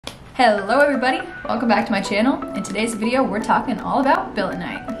Hello everybody, welcome back to my channel. In today's video, we're talking all about billet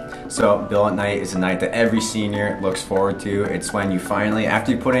night. So billet night is a night that every senior looks forward to. It's when you finally,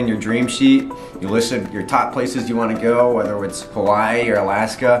 after you put in your dream sheet, you listed your top places you want to go, whether it's Hawaii or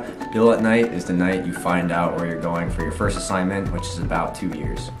Alaska. Billet night is the night you find out where you're going for your first assignment, which is about 2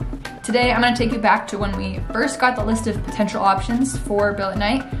 years. Today, I'm going to take you back to when we first got the list of potential options for billet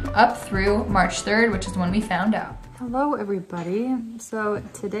night up through March 3rd, which is when we found out. Hello everybody. So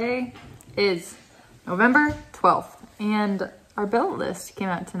today is November 12th and our billet list came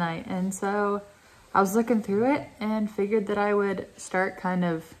out tonight, and so I was looking through it and figured that I would start kind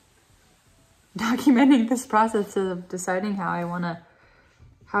of documenting this process of deciding how I want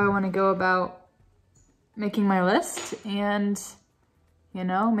to go about making my list. And you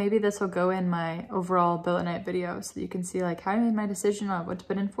know, maybe this will go in my overall billet night video so that you can see like how I made my decision on what to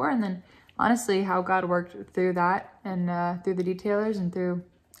put in for, and then honestly how God worked through that and through the detailers and through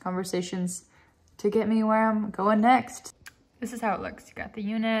conversations to get me where I'm going next. This is how it looks. You got the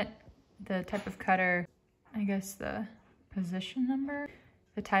unit, the type of cutter, I guess the position number,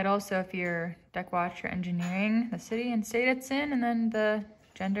 the title, so if you're deck watch or engineering, the city and state it's in, and then the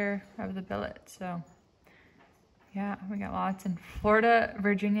gender of the billet. So yeah, we got lots in Florida,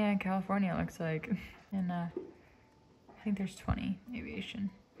 Virginia, and California, it looks like. And I think there's 20 aviation.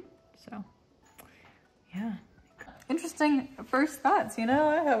 So, yeah. Interesting first thoughts, you know?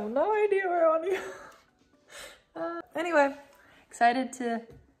 I have no idea where I want to go. Anyway, excited to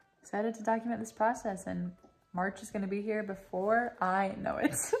document this process, and March is going to be here before I know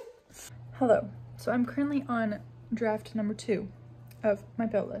it. Hello. So I'm currently on draft number 2 of my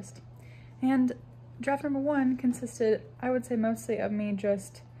billet list. And draft number 1 consisted, I would say, mostly of me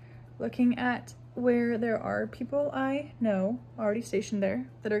just looking at where there are people I know already stationed there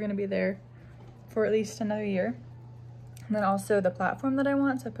that are going to be there for at least another year. And then also the platform that I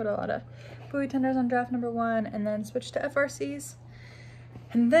want. So I put a lot of buoy tenders on draft number 1 and then switched to FRCs.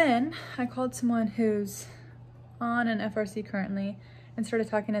 And then I called someone who's on an FRC currently and started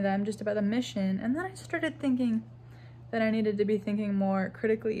talking to them just about the mission. And then I started thinking that I needed to be thinking more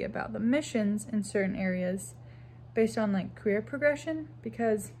critically about the missions in certain areas based on like career progression,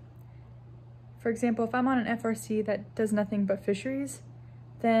 because for example, if I'm on an FRC that does nothing but fisheries,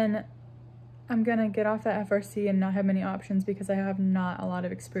 then I'm gonna get off that FRC and not have many options because I have not a lot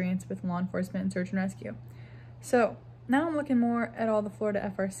of experience with law enforcement and search and rescue. So now I'm looking more at all the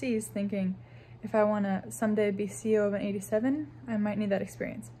Florida FRCs thinking if I wanna someday be CO of an 87, I might need that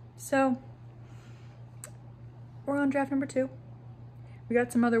experience. So we're on draft number 2. We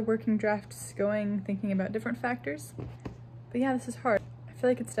got some other working drafts going, thinking about different factors. But yeah, this is hard. I feel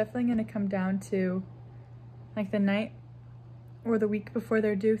like it's definitely going to come down to like the night or the week before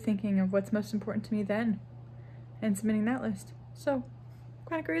they're due, thinking of what's most important to me then and submitting that list. So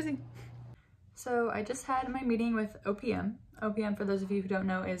kind of crazy. So I just had my meeting with OPM. OPM, for those of you who don't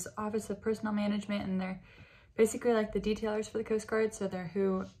know, is Office of Personnel Management, and they're basically like the detailers for the Coast Guard. So they're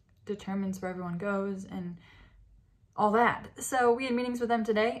who determines where everyone goes and all that. So we had meetings with them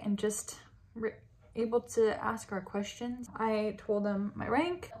today and just able to ask our questions. I told them my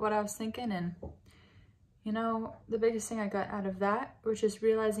rank, what I was thinking, and you know, the biggest thing I got out of that was just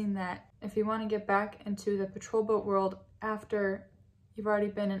realizing that if you want to get back into the patrol boat world after you've already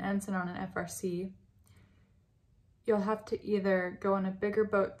been an ensign on an FRC, you'll have to either go on a bigger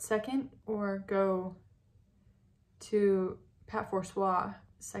boat second or go to Pat Forsois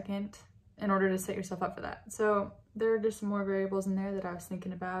second in order to set yourself up for that. So there are just some more variables in there that I was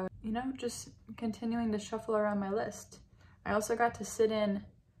thinking about, you know, just continuing to shuffle around my list. I also got to sit in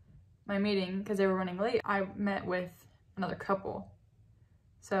my meeting because they were running late. I met with another couple.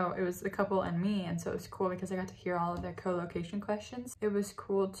 So it was the couple and me, and so it was cool because I got to hear all of their co-location questions. It was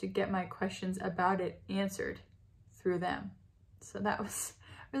cool to get my questions about it answered through them. So that was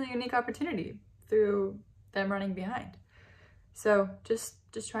a really unique opportunity through them running behind. So just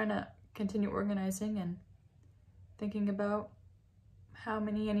trying to continue organizing and thinking about how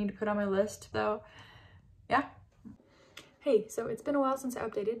many I need to put on my list. So yeah. Hey, so it's been a while since I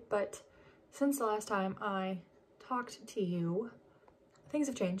updated, but since the last time I talked to you, things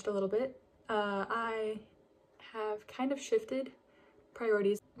have changed a little bit. I have kind of shifted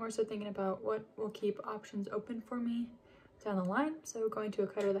priorities, more so thinking about what will keep options open for me down the line. So going to a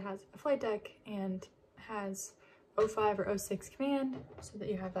cutter that has a flight deck and has 05 or 06 command, so that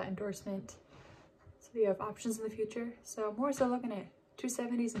you have that endorsement, so you have options in the future. So more so looking at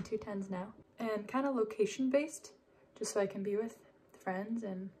 270s and 210s now, and kind of location based, just so I can be with friends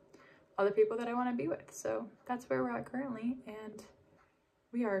and other people that I want to be with. So that's where we're at currently, and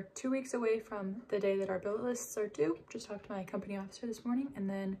we are 2 weeks away from the day that our billet lists are due. Just talked to my company officer this morning, and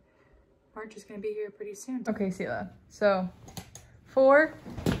then March is gonna be here pretty soon. Okay, Sela. So for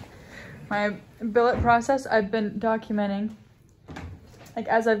my billet process, I've been documenting like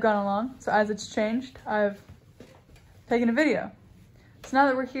as I've gone along. So as it's changed, I've taken a video. So now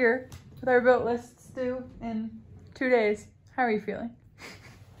that we're here with our billet lists due in 2 days, how are you feeling?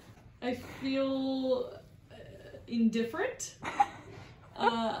 I feel indifferent.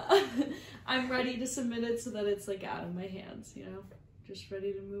 I'm ready to submit it so that it's like out of my hands, you know? Just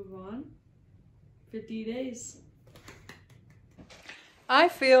ready to move on. 50 days. I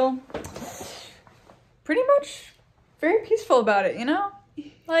feel pretty much very peaceful about it, you know?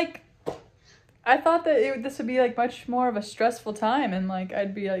 Like, I thought that this would be like much more of a stressful time and like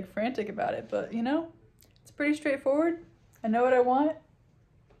I'd be like frantic about it, but you know, it's pretty straightforward. I know what I want.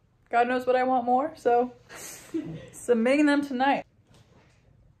 God knows what I want more, so submitting them tonight.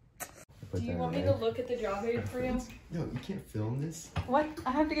 Do you want me to look at the job aid for you? No, you can't film this. What?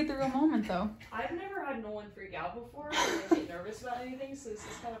 I have to get the real moment though. I've never had no one freak out before and get nervous about anything, so this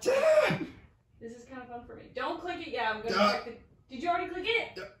is kind of fun. This is kind of fun for me. Don't click it yet. I'm gonna check the. Did you already click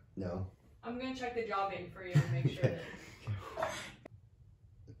it? No. I'm gonna check the job aid for you and make sure that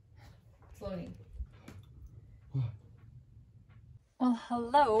it's loading. Well,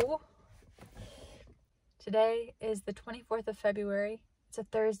 hello. Today is the 24th of February. It's a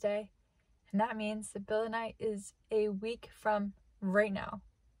Thursday. And that means the billet night is a week from right now.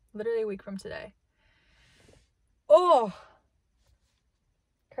 Literally a week from today. Oh!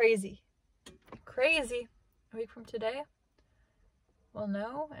 Crazy. Crazy. A week from today, we'll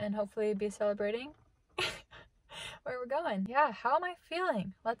know and hopefully be celebrating where we're going. Yeah, how am I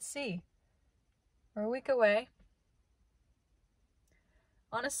feeling? Let's see. We're a week away.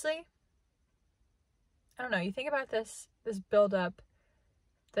 Honestly, I don't know. You think about this build up,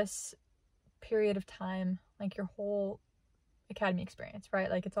 this period of time, like your whole academy experience, right?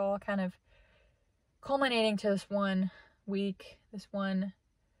 Like it's all kind of culminating to this one week, this one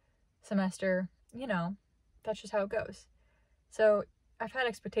semester, you know, that's just how it goes. So I've had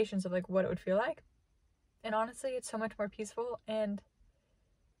expectations of like what it would feel like. And honestly, it's so much more peaceful and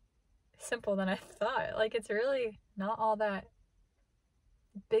simple than I thought. Like it's really not all that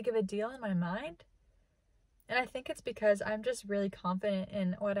big of a deal in my mind. And I think it's because I'm just really confident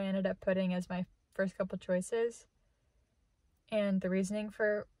in what I ended up putting as my first couple choices and the reasoning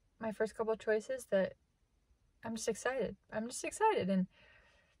for my first couple choices that I'm just excited. And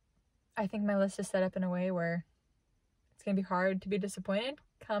I think my list is set up in a way where it's going to be hard to be disappointed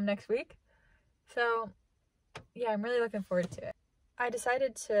come next week. So yeah, I'm really looking forward to it. I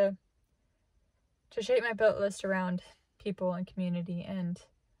decided to shape my billet list around people and community, and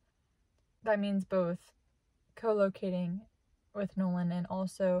that means both co-locating with Nolan and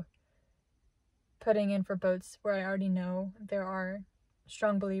also putting in for boats where I already know there are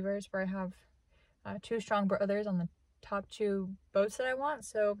strong believers, where I have 2 strong brothers on the top 2 boats that I want.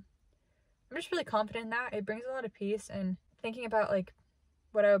 So I'm just really confident in that. It brings a lot of peace, and thinking about like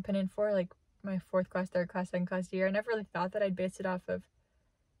what I would put in for like my 4th class, 3rd class, 2nd class year, I never really thought that I'd base it off of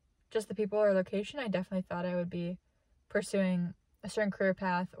just the people or location. I definitely thought I would be pursuing a certain career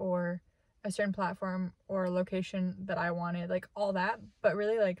path or a certain platform or location that I wanted, like all that. But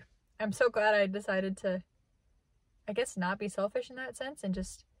really, like, I'm so glad I decided to, I guess, not be selfish in that sense and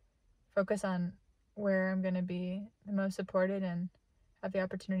just focus on where I'm going to be the most supported and have the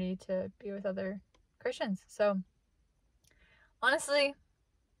opportunity to be with other Christians. So honestly,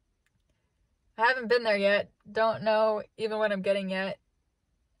 I haven't been there yet. Don't know even what I'm getting yet.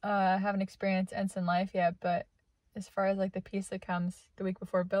 I haven't experienced ensign life yet, but as far as like the peace that comes the week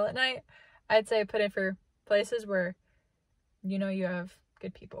before billet night, I'd say put in for places where you know you have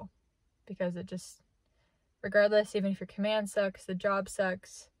good people, because it just, regardless, even if your command sucks, the job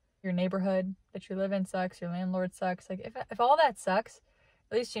sucks, your neighborhood that you live in sucks, your landlord sucks, like if all that sucks,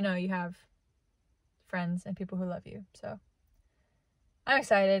 at least you know you have friends and people who love you. So I'm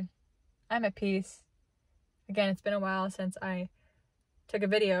excited. I'm at peace. Again, it's been a while since I took a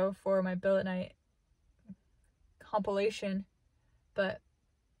video for my billet night compilation, but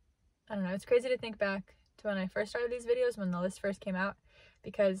I don't know, it's crazy to think back to when I first started these videos, when the list first came out,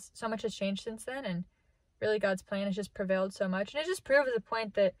 because so much has changed since then, and really God's plan has just prevailed so much, and it just proves the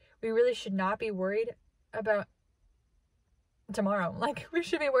point that we really should not be worried about tomorrow. Like, we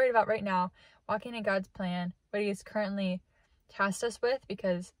should be worried about right now, walking in God's plan, what He has currently tasked us with,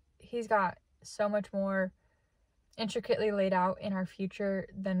 because He's got so much more intricately laid out in our future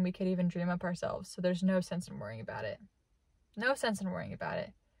than we could even dream up ourselves. So there's no sense in worrying about it. No sense in worrying about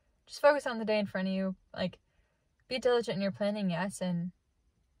it. Just focus on the day in front of you. Like, be diligent in your planning, yes, and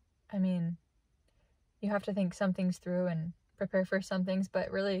I mean, you have to think some things through and prepare for some things,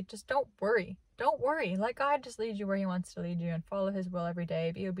 but really just don't worry. Don't worry. Let God just lead you where he wants to lead you and follow his will every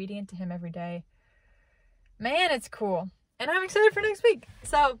day. Be obedient to him every day. Man, it's cool. And I'm excited for next week.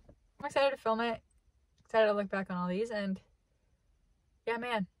 So I'm excited to film it. Excited to look back on all these. And yeah,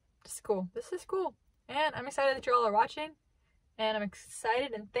 man, this is cool. This is cool. And I'm excited that you all are watching. And I'm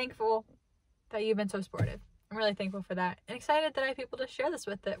excited and thankful that you've been so supportive. I'm really thankful for that. And excited that I have people to share this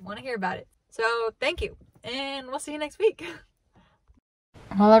with that want to hear about it. So thank you. And we'll see you next week.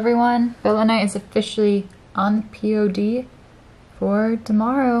 Well, everyone, Billet Night is officially on POD for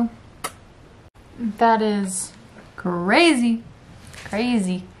tomorrow. That is crazy.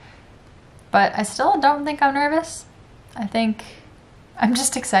 Crazy. But I still don't think I'm nervous. I think I'm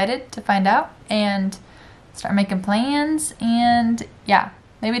just excited to find out and start making plans. And yeah,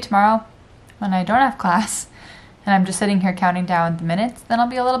 maybe tomorrow when I don't have class and I'm just sitting here counting down the minutes, then I'll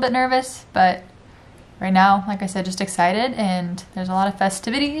be a little bit nervous. But right now, like I said, just excited, and there's a lot of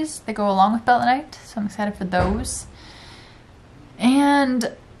festivities that go along with Billet Night, so I'm excited for those.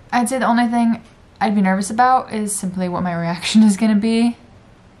 And I'd say the only thing I'd be nervous about is simply what my reaction is gonna be.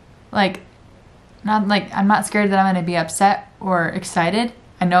 I'm not scared that I'm gonna be upset or excited.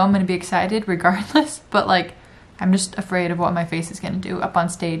 I know I'm gonna be excited regardless, but like, I'm just afraid of what my face is gonna do up on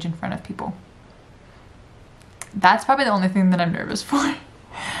stage in front of people. That's probably the only thing that I'm nervous for.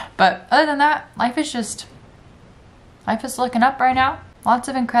 But other than that, life is looking up right now. Lots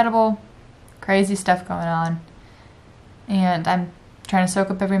of incredible, crazy stuff going on. And I'm trying to soak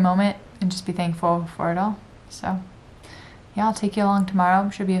up every moment and just be thankful for it all. So yeah, I'll take you along tomorrow.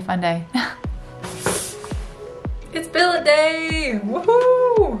 Should be a fun day. It's Billet Day!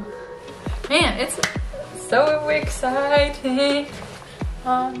 Woohoo! Man, it's so exciting.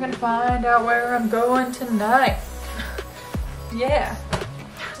 I'm gonna find out where I'm going tonight. Yeah.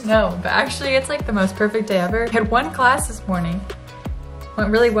 No, but actually it's like the most perfect day ever. I had one class this morning. Went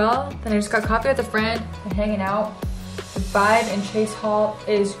really well. Then I just got coffee with a friend and hanging out. The vibe in Chase Hall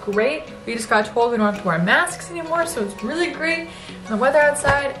is great. We just got told we don't have to wear masks anymore, so it's really great. And the weather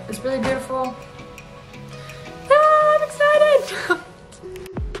outside is really beautiful. Ah, I'm excited!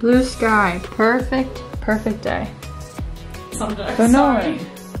 Blue sky, perfect day. So Noah,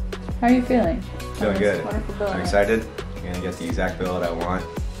 how are you feeling? Feeling good. I'm excited. I'm gonna get the exact billet I want,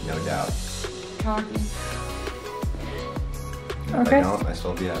 no doubt. Cocky. If Okay. I don't, I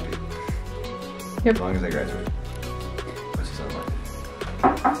still be happy. Yep. As long as I graduate. Which is unlikely.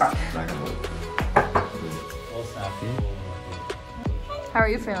 I'm not gonna move. How are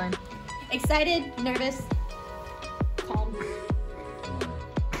you feeling? Excited, nervous, calm.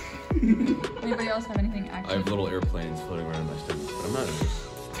 Anybody else have anything I active? have little airplanes floating around my stomach, but I'm not nervous.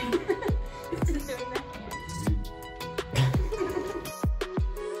 Just doing that.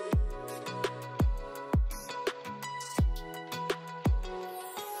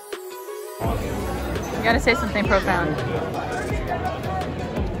 You gotta say something profound.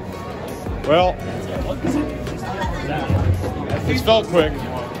 Well, it's felt quick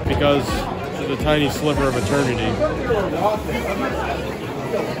because of the tiny sliver of eternity.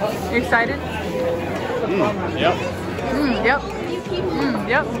 You excited? Yep. Yep.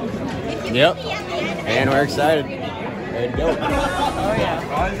 Yep. Yep. And we're excited. Ready to go. Oh yeah.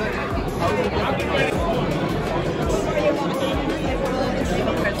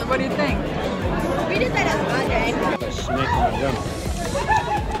 Okay, so what do you think? We did that as Andre. Snake in my gum.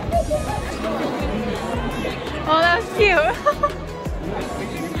 Oh, that was cute.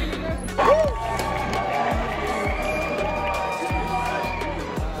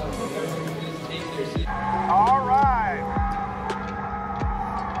 All right.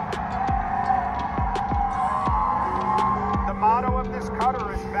 The motto of this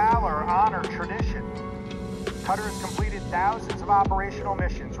cutter is valor, honor, tradition. Cutter has completed thousands of operational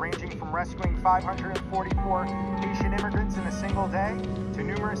missions, ranging from rescuing 544 Haitian immigrants in a single day to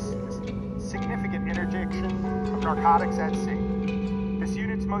numerous significant interdiction of narcotics at sea. This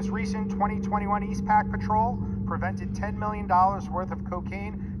unit's most recent 2021 East Pac patrol prevented $10 million worth of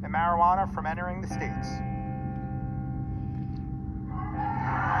cocaine and marijuana from entering the states.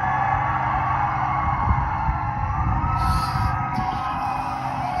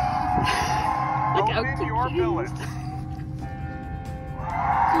 Open your billets.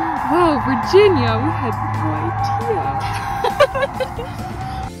 Whoa, Virginia, we had no idea.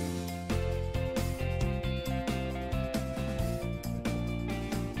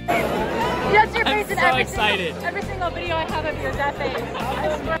 That's your face in every single video I have of you is that face.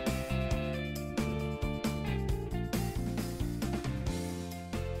 I swear.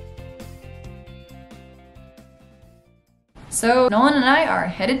 So Nolan and I are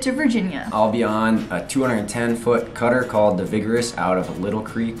headed to Virginia. I'll be on a 210-foot cutter called the Vigorous out of Little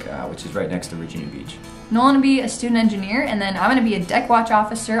Creek, which is right next to Virginia Beach. Nolan will be a student engineer, and then I'm gonna be a deck watch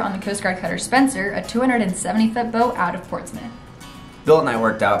officer on the Coast Guard cutter Spencer, a 270-foot boat out of Portsmouth. Billet night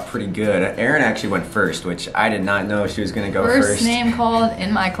worked out pretty good. Erin actually went first, which I did not know she was gonna go first. First name called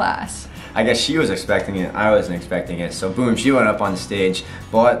in my class. I guess she was expecting it, I wasn't expecting it. So boom, she went up on stage.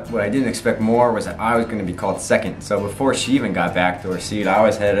 But what I didn't expect more was that I was gonna be called second. So before she even got back to her seat, I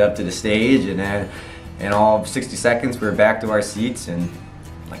was headed up to the stage, and then in all of 60 seconds, we were back to our seats, and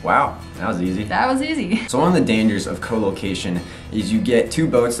like, wow, that was easy. That was easy. So one of the dangers of co-location is you get two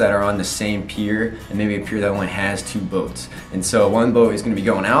boats that are on the same pier, and maybe a pier that only has two boats. And so one boat is gonna be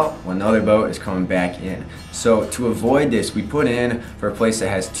going out, while another boat is coming back in. So to avoid this, we put in for a place that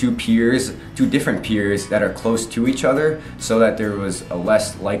has two piers, two different piers that are close to each other, so that there was a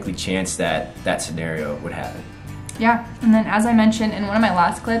less likely chance that that scenario would happen. Yeah, and then as I mentioned in one of my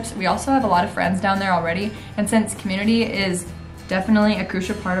last clips, we also have a lot of friends down there already, and since community is definitely a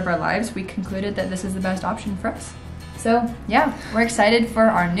crucial part of our lives, we concluded that this is the best option for us. So yeah, we're excited for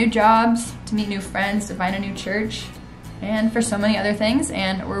our new jobs, to meet new friends, to find a new church, and for so many other things,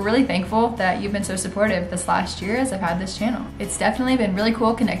 and we're really thankful that you've been so supportive this last year as I've had this channel. It's definitely been really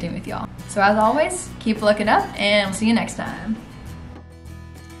cool connecting with y'all. So as always, keep looking up, and we'll see you next time.